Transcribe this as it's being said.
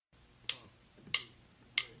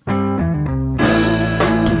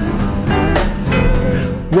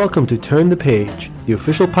welcome to Turn the Page, the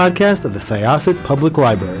official podcast of the Syosset Public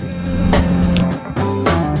Library.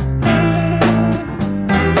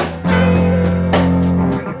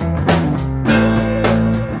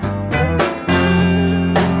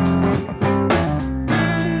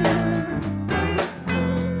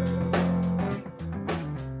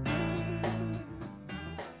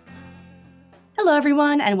 Hello,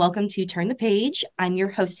 everyone, and welcome to Turn the Page. I'm your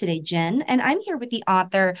host today, Jen, and I'm here with the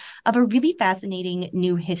author of a really fascinating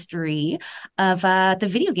new history of the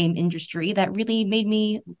video game industry that really made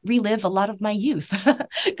me relive a lot of my youth.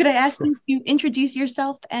 Could I ask you to introduce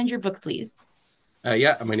yourself and your book, please? My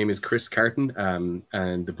name is Chris Carton,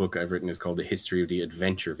 and the book I've written is called The History of the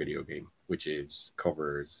Adventure Video Game, which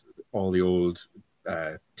covers all the old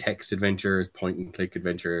text adventures, point and click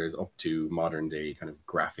adventures, up to modern day kind of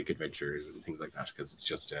graphic adventures and things like that, because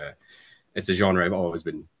it's a genre I've always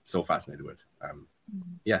been so fascinated with.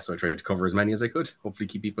 So I tried to cover as many as I could, hopefully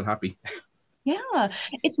keep people happy. Yeah,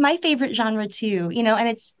 it's my favorite genre too,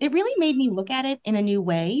 and it really made me look at it in a new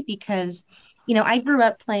way because, I grew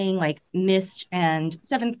up playing like MYST and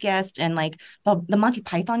Seventh Guest and like the Monty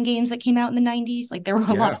Python games that came out in the 90s. Like there were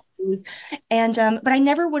a lot Yeah. of those. And but I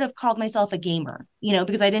never would have called myself a gamer,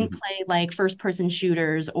 because I didn't Mhm. play like first person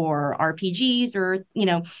shooters or RPGs or,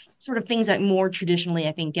 sort of things that more traditionally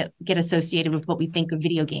I think get associated with what we think of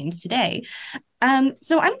video games today.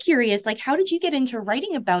 So I'm curious, like, how did you get into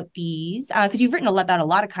writing about these? Because you've written about a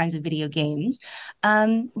lot of kinds of video games.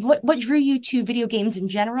 What drew you to video games in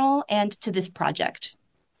general and to this project?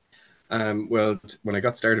 When I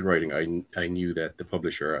got started writing, I knew that the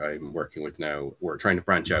publisher I'm working with now were trying to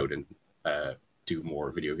branch out and do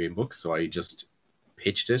more video game books. So I just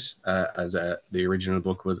pitched it the original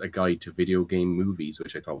book was a guide to video game movies,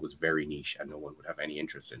 which I thought was very niche and no one would have any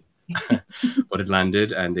interest in. But it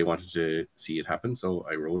landed and they wanted to see it happen, so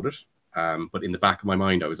I wrote it. But in the back of my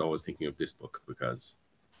mind, I was always thinking of this book because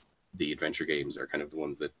the adventure games are kind of the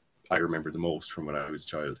ones that I remember the most from when I was a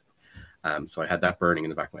child. So I had that burning in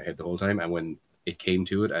the back of my head the whole time. And when it came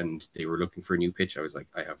to it and they were looking for a new pitch, I was like,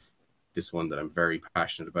 I have this one that I'm very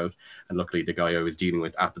passionate about. And luckily, the guy I was dealing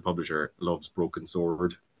with at the publisher loves Broken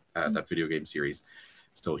Sword, that video game series.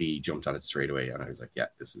 So he jumped on it straight away. And I was like, yeah,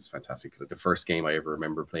 this is fantastic. Like, the first game I ever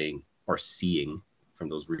remember playing or seeing from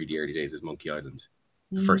those really early days is Monkey Island.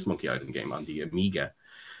 The first Monkey Island game on the Amiga.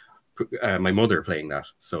 My mother playing that.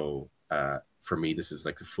 So for me, this is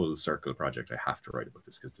like the full circle project. I have to write about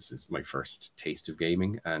this because this is my first taste of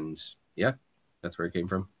gaming. And yeah, that's where it came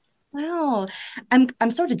from. Wow.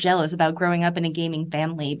 I'm sort of jealous about growing up in a gaming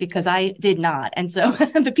family because I did not. And so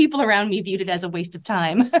the people around me viewed it as a waste of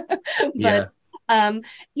time. But Yeah.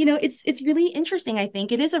 it's really interesting, I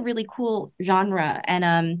think. It is a really cool genre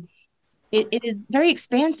and it is very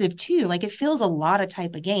expansive too. Like it fills a lot of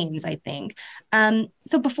type of games, I think.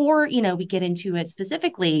 So before, we get into it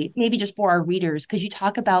specifically, maybe just for our readers, could you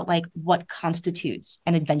talk about like what constitutes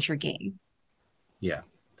an adventure game? Yeah,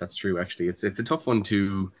 that's true. Actually, it's a tough one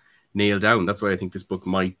to nail down. That's why I think this book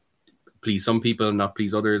might please some people and not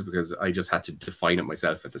please others, because I just had to define it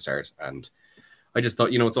myself at the start. And I just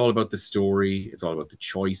thought, it's all about the story. It's all about the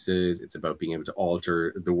choices. It's about being able to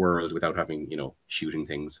alter the world without having, shooting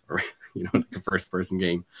things or, like a first person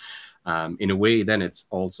game. In a way, then it's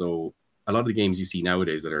also a lot of the games you see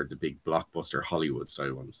nowadays that are the big blockbuster Hollywood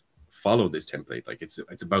style ones follow this template. Like it's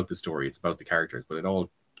about the story, it's about the characters, but it all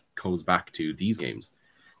goes back to these games.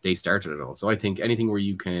 They started it all. So I think anything where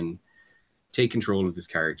you can take control of this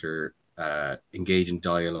character, engage in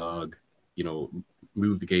dialogue, you know,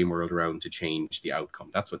 move the game world around to change the outcome.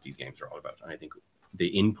 That's what these games are all about. And I think the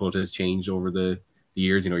input has changed over the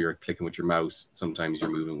years. You're clicking with your mouse. Sometimes you're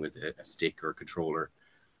moving with a stick or a controller.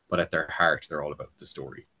 But at their heart, they're all about the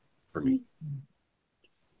story for me.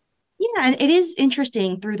 Yeah, and it is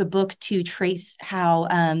interesting through the book to trace how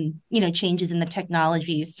changes in the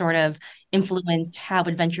technologies sort of influenced how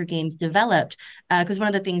adventure games developed. Because one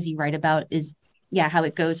of the things you write about is, yeah, how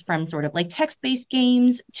it goes from sort of like text-based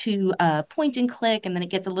games to point and click, and then it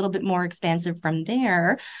gets a little bit more expansive from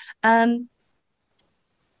there. Um,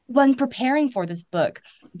 when preparing for this book,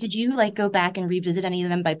 did you like go back and revisit any of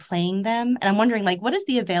them by playing them? And I'm wondering, like, what is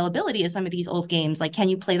the availability of some of these old games? Like, can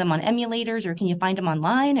you play them on emulators or can you find them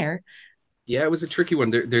online or? Yeah, it was a tricky one.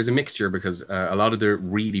 There's a mixture because a lot of the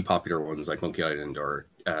really popular ones like Monkey Island or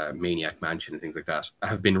Maniac Mansion and things like that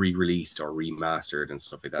have been re-released or remastered and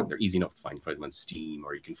stuff like that. They're easy enough to find. You find them on Steam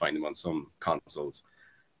or you can find them on some consoles.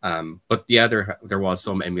 But yeah, there was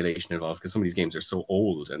some emulation involved because some of these games are so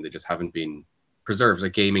old and they just haven't been preserved.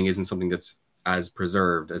 Like gaming isn't something that's as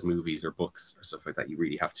preserved as movies or books or stuff like that. You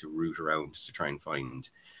really have to root around to try and find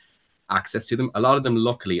access to them. A lot of them,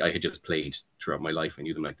 luckily, I had just played throughout my life. I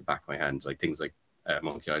knew them like the back of my hand, like things like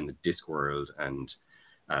Monkey Island, Discworld, and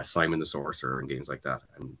Simon the Sorcerer, and games like that,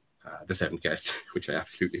 and The Seventh Guest, which I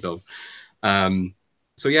absolutely love.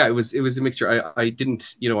 So yeah, it was a mixture. I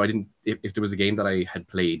didn't, if there was a game that I had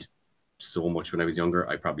played so much when I was younger,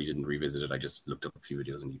 I probably didn't revisit it. I just looked up a few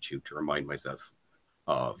videos on YouTube to remind myself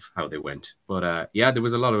of how they went. But yeah, there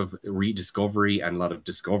was a lot of rediscovery and a lot of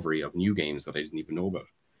discovery of new games that I didn't even know about.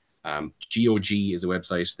 GOG is a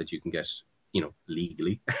website that you can get,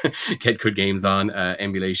 legally get good games on.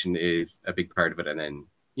 Emulation is a big part of it, and then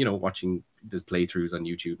watching there's playthroughs on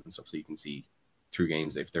YouTube and stuff, so you can see through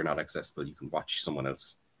games. If they're not accessible, you can watch someone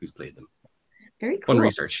else who's played them. Very cool. Fun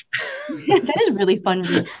research. That is really fun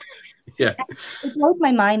research. Yeah, it blows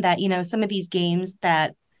my mind that some of these games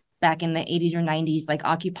that back in the 80s or 90s like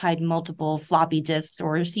occupied multiple floppy disks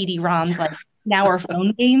or CD-ROMs, like now are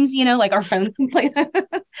phone games, like our phones can play them.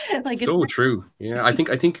 Like so true. Yeah, I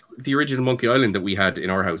think the original Monkey Island that we had in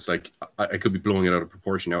our house, like I could be blowing it out of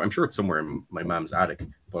proportion now. I'm sure it's somewhere in my mom's attic,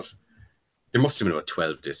 but there must have been about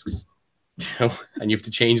 12 discs. And you have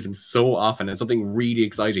to change them so often, and something really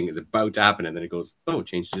exciting is about to happen, and then it goes, oh,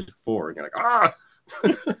 change to disc 4, and you're like, ah.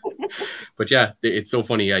 But yeah, it's so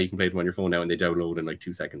funny. Yeah, you can play them on your phone now, and they download in like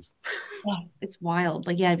 2 seconds. Yes, it's wild.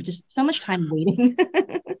 Like, yeah, just so much time waiting.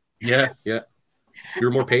 Yeah. You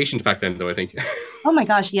were more patient back then, though, I think. Oh my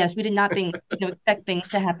gosh, yes, we did not expect things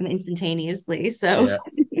to happen instantaneously. So yeah,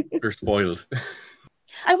 we're spoiled.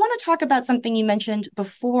 I want to talk about something you mentioned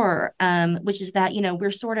before, which is that,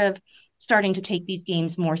 we're sort of starting to take these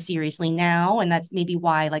games more seriously now, and that's maybe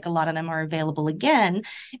why like a lot of them are available again.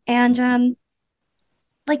 And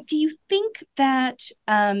like, do you think that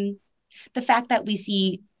the fact that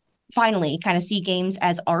we finally kind of see games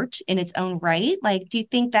as art in its own right, like, do you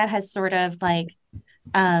think that has sort of like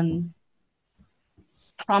um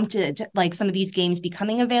prompted like some of these games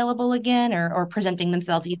becoming available again, or presenting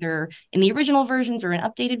themselves either in the original versions or in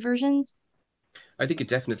updated versions? I think it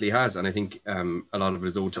definitely has, and I think a lot of it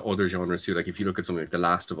is owed to other genres too. Like if you look at something like The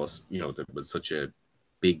Last of Us, that was such a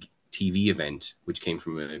big TV event which came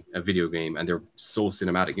from a video game, and they're so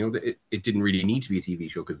cinematic. It didn't really need to be a TV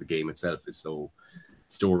show because the game itself is so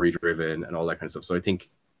story driven and all that kind of stuff. So I think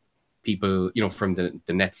people, from the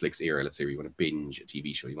Netflix era, let's say, where you want to binge a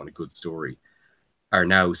TV show, you want a good story, are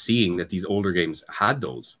now seeing that these older games had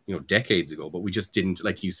those, decades ago, but we just didn't,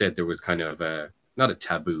 like you said, there was kind of not a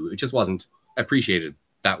taboo. It just wasn't appreciated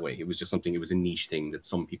that way. It was just something, it was a niche thing that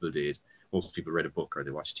some people did. Most people read a book or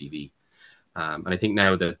they watched TV. And I think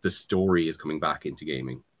now that the story is coming back into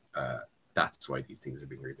gaming, that's why these things are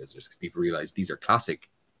being revisited, because people realize these are classic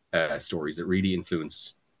stories that really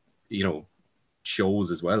influenced, shows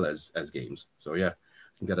as well as games. So yeah,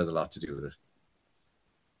 I think that has a lot to do with it.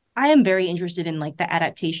 I am very interested in like the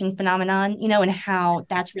adaptation phenomenon, and how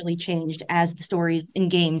that's really changed as the stories in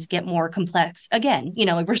games get more complex. Again,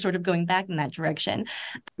 like we're sort of going back in that direction.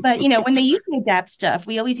 But, when they used to adapt stuff,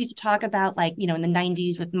 we always used to talk about like, in the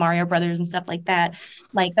 90s with Mario Brothers and stuff like that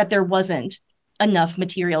there wasn't enough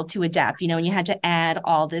material to adapt, and you had to add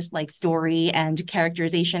all this like story and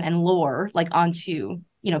characterization and lore like onto,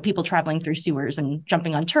 people traveling through sewers and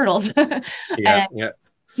jumping on turtles. Yeah, And yeah.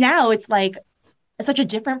 now it's like such a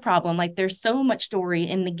different problem. Like there's so much story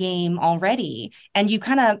in the game already. And you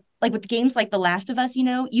kind of like with games like The Last of Us,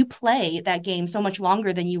 you play that game so much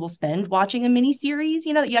longer than you will spend watching a mini series,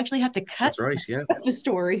 that you actually have to cut That's right. Yeah. the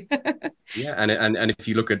story. Yeah, and if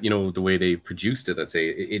you look at the way they produced it, I'd say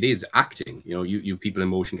it is acting. You people in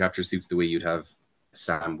motion capture suits the way you'd have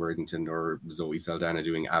Sam Worthington or Zoe Saldana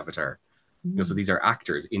doing Avatar. So these are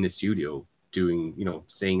actors in a studio doing,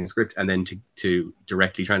 saying a script, and then to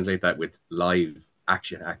directly translate that with live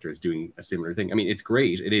action actors doing a similar thing. I mean, it's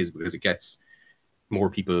great. It is, because it gets more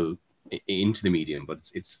people into the medium, but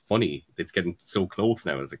it's funny. It's getting so close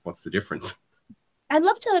now. It's like, what's the difference? I'd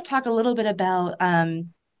love to talk a little bit about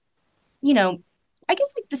you know, I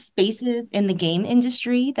guess like the spaces in the game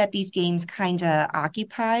industry that these games kind of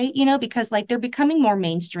occupy, because like they're becoming more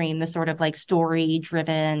mainstream, the sort of like story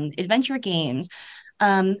driven adventure games.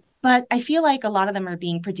 But I feel like a lot of them are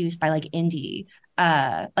being produced by like indie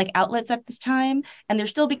like outlets at this time, and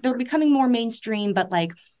they're becoming more mainstream, but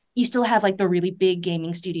like you still have like the really big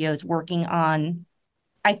gaming studios working on,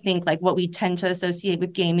 I think, like what we tend to associate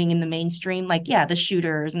with gaming in the mainstream, like, yeah, the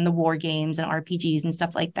shooters and the war games and RPGs and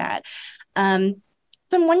stuff like that. Um,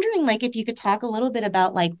 so I'm wondering, like, if you could talk a little bit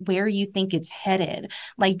about like where you think it's headed.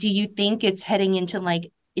 Like, do you think it's heading into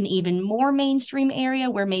like an even more mainstream area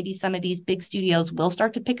where maybe some of these big studios will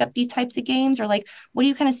start to pick up these types of games? Or like, what do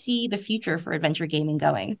you kind of see the future for adventure gaming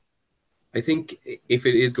going? I think if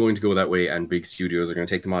it is going to go that way and big studios are going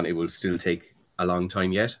to take them on, it will still take a long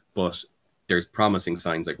time yet. But there's promising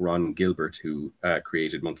signs like Ron Gilbert, who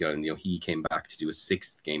created Monkey Island. He came back to do a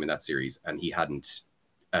sixth game in that series, and he hadn't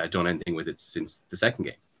done anything with it since the second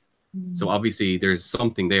game. So obviously there's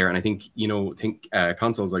something there, and I think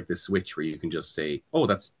consoles like the Switch where you can just say, "Oh,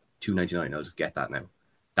 that's $2.99. I'll just get that now."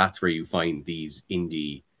 That's where you find these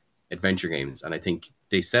indie adventure games, and I think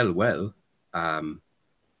they sell well. And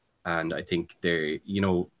I think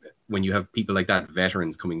when you have people like that,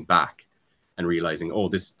 veterans coming back and realizing, oh,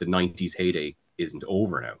 the '90s heyday isn't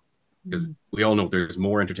over now, because we all know there's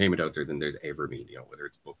more entertainment out there than there's ever been. Whether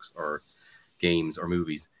it's books or games or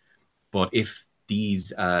movies. But if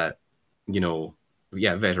these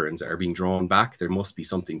veterans are being drawn back, there must be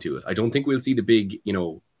something to it. I don't think we'll see the big,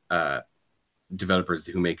 developers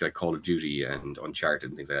who make like Call of Duty and Uncharted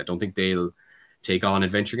and things like that. I don't think they'll take on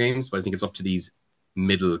adventure games, but I think it's up to these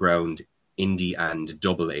middle ground indie and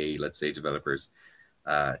double A, let's say, developers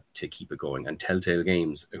to keep it going. And Telltale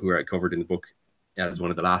Games, who I covered in the book as one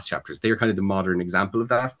of the last chapters, they're kind of the modern example of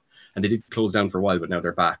that. And they did close down for a while, but now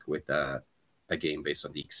they're back with a game based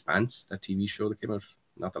on The Expanse, that TV show that came out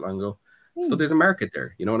not that long ago. So there's a market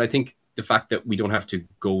there, and I think the fact that we don't have to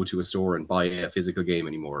go to a store and buy a physical game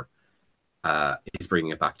anymore is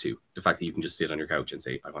bringing it back to the fact that you can just sit on your couch and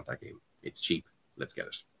say, I want that game. It's cheap. Let's get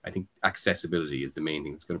it. I think accessibility is the main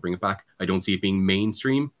thing that's going to bring it back. I don't see it being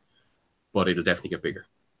mainstream, but it'll definitely get bigger.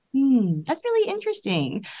 That's really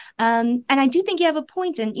interesting. And I do think you have a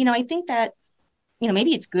point. And, I think that,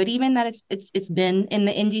 maybe it's good even that it's been in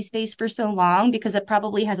the indie space for so long, because it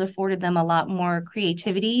probably has afforded them a lot more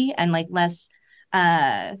creativity and like less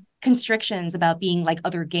constrictions about being like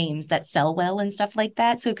other games that sell well and stuff like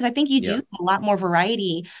that. So, because I think you do a lot more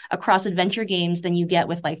variety across adventure games than you get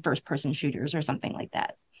with like first person shooters or something like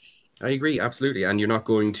that. I agree, absolutely. And you're not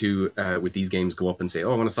going to, with these games, go up and say,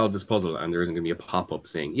 oh, I want to solve this puzzle. And there isn't going to be a pop-up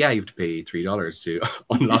saying, yeah, you have to pay $3 to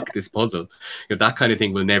unlock this puzzle. That kind of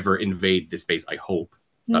thing will never invade this space, I hope.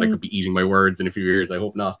 That I could be eating my words in a few years. I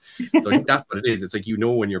hope not. So I think that's what it is. It's like,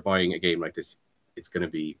 when you're buying a game like this, it's going to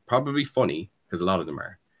be probably funny, because a lot of them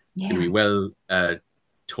are. It's going to be well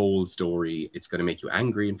told story. It's going to make you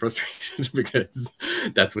angry and frustrated because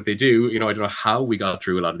that's what they do. I don't know how we got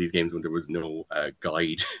through a lot of these games when there was no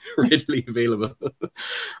guide readily available.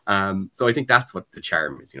 So I think that's what the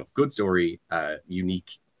charm is. Good story,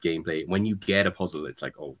 unique gameplay. When you get a puzzle, it's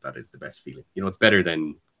like, oh, that is the best feeling. It's better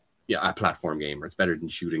than a platform game, or it's better than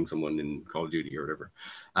shooting someone in Call of Duty or whatever.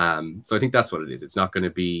 So I think that's what it is. It's not going to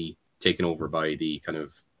be taken over by the kind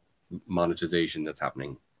of monetization that's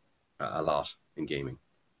happening a lot in gaming.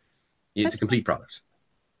 It's a complete product.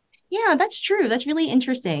 Yeah, that's true. That's really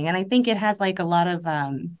interesting. And I think it has like a lot of,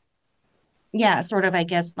 sort of, I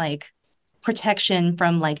guess, like protection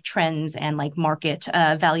from like trends and like market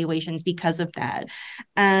valuations because of that.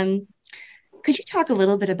 Could you talk a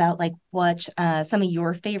little bit about like what some of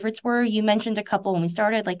your favorites were? You mentioned a couple when we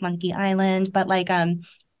started, like Monkey Island, but like,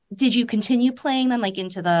 did you continue playing them like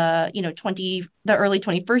into the, the early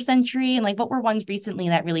 21st century? And like, what were ones recently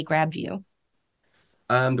that really grabbed you?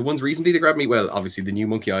 The ones recently that grabbed me, well, obviously the new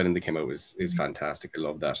Monkey Island that came out is fantastic. I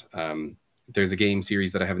love that. There's a game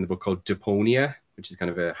series that I have in the book called Deponia, which is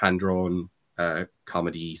kind of a hand-drawn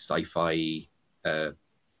comedy, sci-fi, not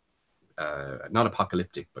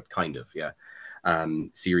apocalyptic, but kind of,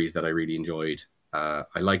 series that I really enjoyed.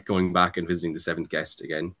 I like going back and visiting The Seventh Guest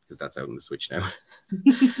again, because that's out on the Switch now.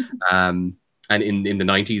 And in the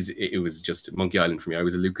 90s, it was just Monkey Island for me. I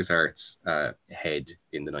was a LucasArts head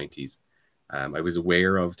in the 90s. I was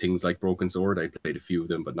aware of things like Broken Sword. I played a few of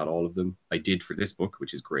them, but not all of them. I did for this book,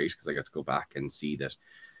 which is great because I got to go back and see that,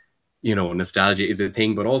 nostalgia is a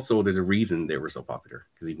thing, but also there's a reason they were so popular.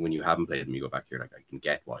 Because even when you haven't played them, you go back here, like, I can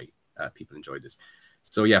get why people enjoyed this.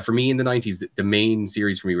 So yeah, for me in the 90s, the main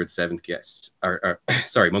series for me were The Seventh Guest,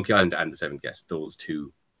 sorry, Monkey Island and The Seventh Guest. Those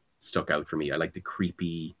two stuck out for me. I like the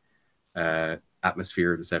creepy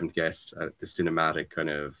atmosphere of The Seventh Guest, the cinematic kind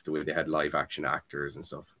of, the way they had live action actors and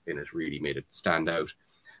stuff in it really made it stand out.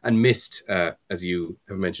 And MYST, as you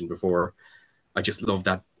have mentioned before, I just love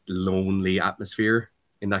that lonely atmosphere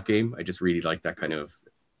in that game. I just really like that kind of,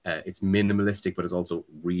 it's minimalistic, but it's also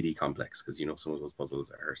really complex because, some of those puzzles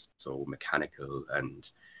are so mechanical and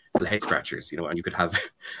head scratchers, and you could have,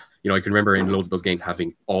 I can remember in loads of those games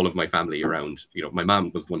having all of my family around. My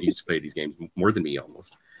mom was the one who used to play these games more than me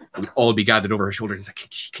almost. We'd all be gathered over her shoulder and like,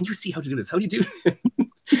 can you see how to do this? How do you do this?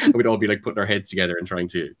 And we'd all be like putting our heads together and trying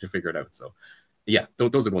to figure it out. So yeah,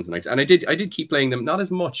 those are the ones that I liked. And I did keep playing them, not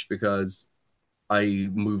as much because I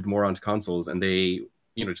moved more onto consoles and they,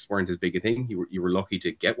 just weren't as big a thing. You were lucky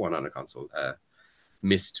to get one on a console.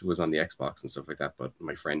 MYST was on the Xbox and stuff like that, but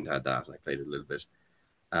my friend had that and I played it a little bit.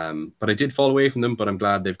 But I did fall away from them, but I'm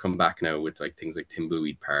glad they've come back now with like things like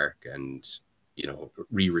Thimbleweed Park and, you know,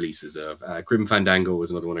 re-releases of Grim Fandango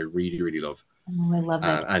was another one I really, really love. Oh, I love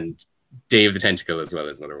that. And Day of the Tentacle as well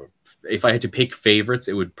is another one. If I had to pick favorites,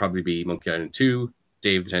 it would probably be Monkey Island 2,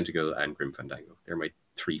 Day of the Tentacle, and Grim Fandango. They're my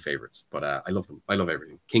 3 favorites, but I love them. I love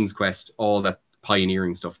everything. King's Quest, all that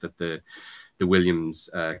pioneering stuff that the Williams,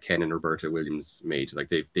 Ken and Roberta Williams made. Like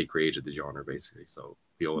they created the genre basically, so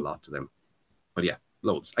we owe a lot to them. But yeah,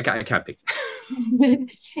 loads. I can't pick.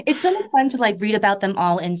 It's so much fun to like read about them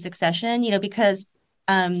all in succession, you know, because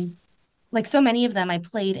like so many of them I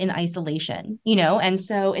played in isolation, you know, and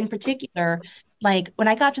so in particular, like when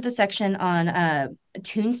I got to the section on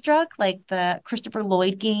Toonstruck, like the Christopher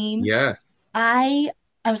Lloyd game, Yeah, I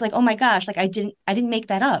I was like, oh my gosh, like I didn't make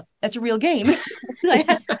that up. That's a real game. I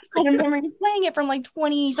had a memory of playing it from like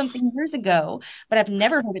 20 something years ago, but I've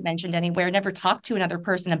never heard it mentioned anywhere, never talked to another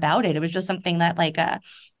person about it. It was just something that like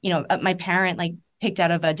my parent like picked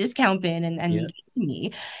out of a discount bin and yeah. gave to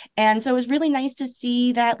me. And so it was really nice to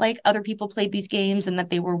see that like other people played these games and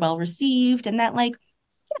that they were well received and that like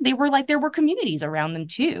they were like there were communities around them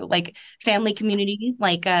too, like family communities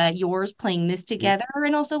like yours playing this Yeah. together.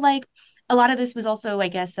 And also like a lot of this was also, I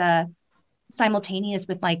guess, simultaneous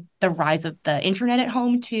with like the rise of the internet at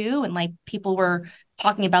home too. And like people were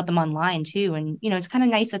talking about them online too. And, you know, it's kind of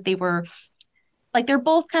nice that they were like, they're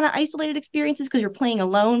both kind of isolated experiences because you're playing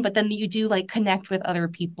alone, but then you do like connect with other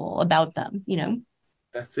people about them, you know?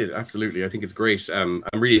 That's it. Absolutely. I think it's great. I'm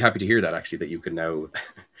really happy to hear that actually, that you can now,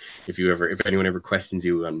 if anyone ever questions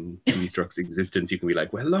you on Toonstruck's existence, you can be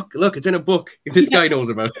like, well, look, it's in a book. This Yeah. guy knows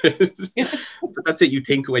about it. Yeah. But that's it. You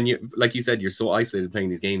think when you, like you said, you're so isolated playing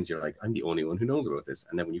these games, you're like, I'm the only one who knows about this.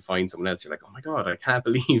 And then when you find someone else, you're like, oh my God, I can't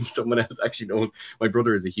believe someone else actually knows. My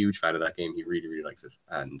brother is a huge fan of that game. He really, really likes it.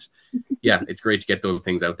 And yeah, it's great to get those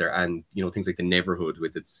things out there. And, you know, things like the Neverhood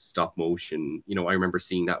with its stop motion. You know, I remember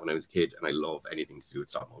seeing that when I was a kid and I love anything to do with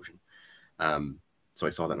stop motion. So I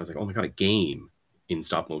saw that and I was like, oh my God, a game in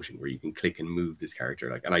stop motion where you can click and move this character.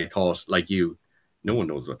 Like, and I thought, like you, no one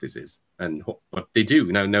knows what this is. And but they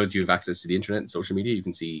do. Now that you have access to the internet and social media, you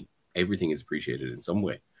can see everything is appreciated in some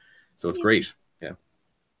way. So it's great. Yeah.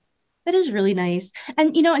 That is really nice.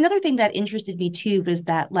 And you know, another thing that interested me too was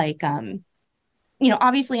that like you know,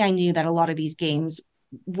 obviously I knew that a lot of these games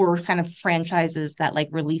were kind of franchises that like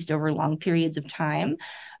released over long periods of time,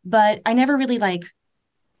 but I never really like,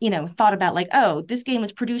 you know, thought about like, oh, this game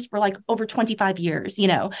was produced for like over 25 years, you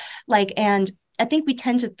know, like, and I think we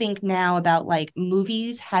tend to think now about like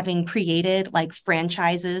movies having created like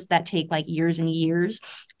franchises that take like years and years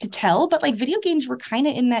to tell, but like video games were kind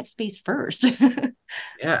of in that space first. Yeah,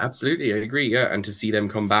 absolutely. I agree. Yeah. And to see them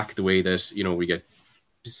come back the way that, you know, we get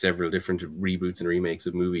several different reboots and remakes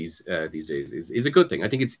of movies these days is a good thing. I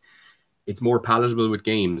think it's more palatable with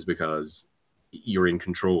games because you're in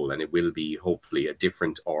control and it will be hopefully a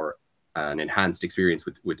different or an enhanced experience.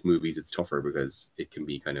 With movies it's tougher because it can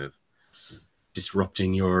be kind of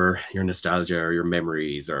disrupting your nostalgia or your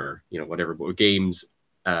memories or, you know, whatever. But with games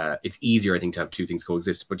it's easier, I think, to have two things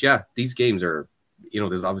coexist. But yeah, these games are, you know,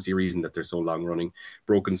 there's obviously a reason that they're so long running.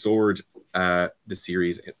 Broken Sword, the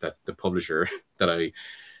series that the publisher that I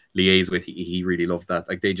liaise with, he really loves that.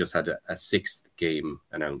 Like they just had a sixth game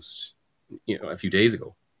announced, you know, a few days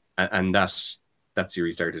ago, and that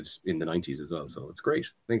series started in the 90s as well. So it's great.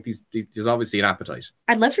 I think there's obviously an appetite.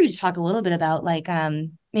 I'd love for you to talk a little bit about like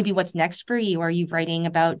maybe what's next for you. Are you writing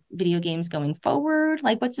about video games going forward?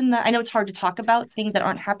 Like what's in the I know it's hard to talk about things that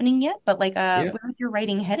aren't happening yet, but like Yeah. where's your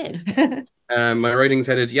writing headed? My writing's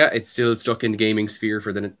headed. Yeah, it's still stuck in the gaming sphere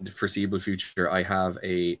for the foreseeable future. I have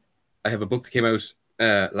a book that came out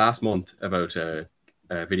last month about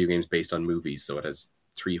video games based on movies. So it has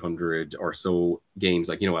 300 or so games,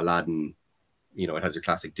 like, you know, Aladdin. You know, it has your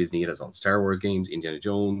classic Disney. It has all the Star Wars games, Indiana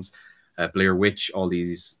Jones, Blair Witch, all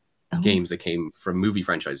these Oh, games that came from movie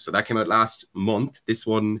franchises. So that came out last month. This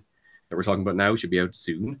one that we're talking about now should be out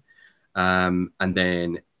soon. And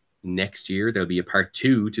then next year there'll be a part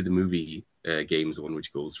two to the movie games one,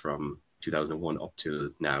 which goes from 2001 up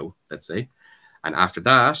to now, let's say. And after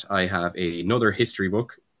that, I have another history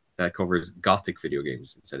book that covers Gothic video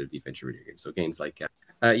games instead of the adventure video games. So games like,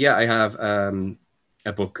 yeah, I have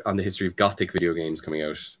a book on the history of Gothic video games coming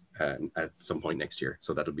out at some point next year.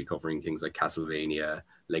 So that'll be covering things like Castlevania,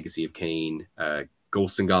 Legacy of Kain,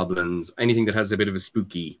 Ghosts and Goblins, anything that has a bit of a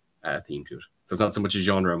spooky theme to it. So it's not so much a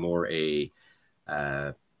genre, more a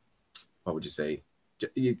what would you say,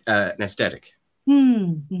 an aesthetic.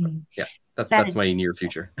 hmm. Yeah, that's That that's is my near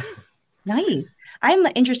future. Nice. I'm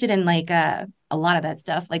interested in like a lot of that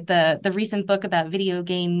stuff, like the recent book about video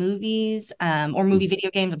game movies, or movie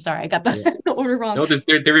video games. I'm sorry, I got Yeah. the order wrong. No,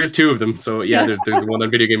 there is two of them. So yeah, Yeah. there's the one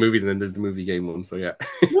on video game movies and then there's the movie game one. So yeah,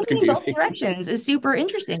 it's Moving in both confusing. directions is super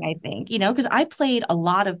interesting, I think, because I played a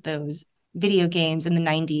lot of those video games in the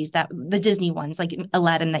 90s, that the Disney ones like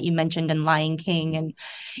Aladdin that you mentioned and Lion King. And,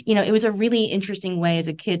 it was a really interesting way as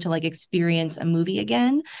a kid to like experience a movie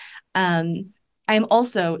again. I'm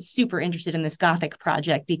also super interested in this Gothic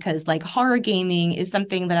project because like horror gaming is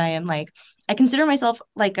something that I consider myself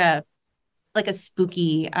like a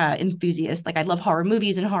spooky enthusiast. Like I love horror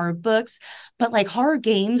movies and horror books, but like horror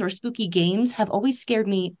games or spooky games have always scared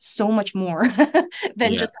me so much more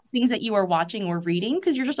than Yeah, just things that you are watching or reading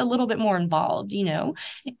because you're just a little bit more involved.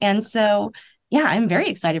 And so, yeah, I'm very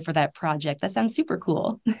excited for that project. That sounds super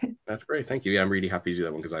cool. that's great. Thank you. Yeah, I'm really happy to do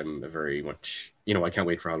that one because I'm very much, I can't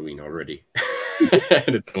wait for Halloween already.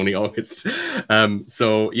 And it's only August.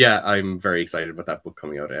 So yeah, I'm very excited about that book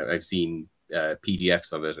coming out. I've seen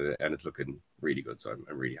PDFs of it and it's looking really good. So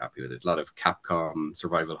I'm really happy with it. A lot of Capcom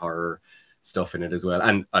survival horror stuff in it as well.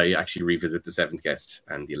 And I actually revisit the Seventh Guest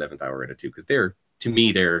and the 11th Hour in it too because to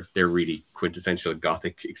me they're really quintessential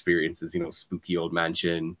Gothic experiences. Spooky old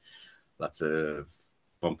mansion, lots of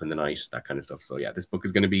bump in the night, that kind of stuff. So yeah, this book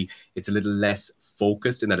is going to be, it's a little less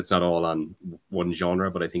focused in that it's not all on one genre,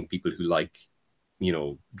 but I think people who like,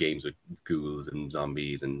 games with ghouls and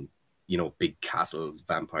zombies and, big castles,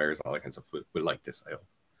 vampires, all that kind of stuff will like this, I hope.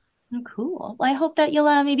 Oh, cool. Well, I hope that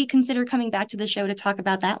you'll maybe consider coming back to the show to talk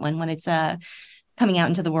about that one when it's coming out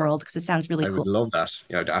into the world because it sounds really I would cool. love that.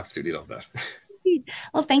 Yeah, I'd absolutely love that.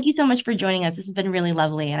 Well, thank you so much for joining us. This has been really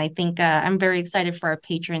lovely. And I think I'm very excited for our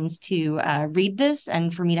patrons to read this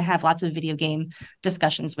and for me to have lots of video game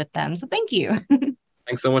discussions with them. So thank you.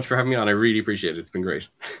 Thanks so much for having me on. I really appreciate it. It's been great.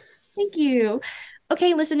 Thank you.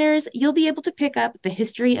 Okay, listeners, you'll be able to pick up The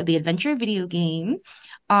History of the Adventure video game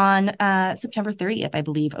on September 30th, I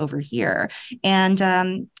believe, over here. And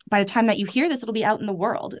by the time that you hear this, it'll be out in the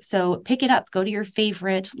world. So pick it up. Go to your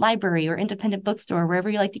favorite library or independent bookstore, wherever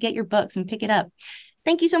you like to get your books, and pick it up.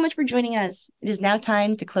 Thank you so much for joining us. It is now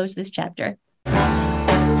time to close this chapter.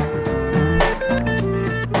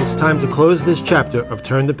 It's time to close this chapter of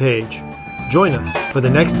Turn the Page. Join us for the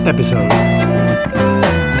next episode.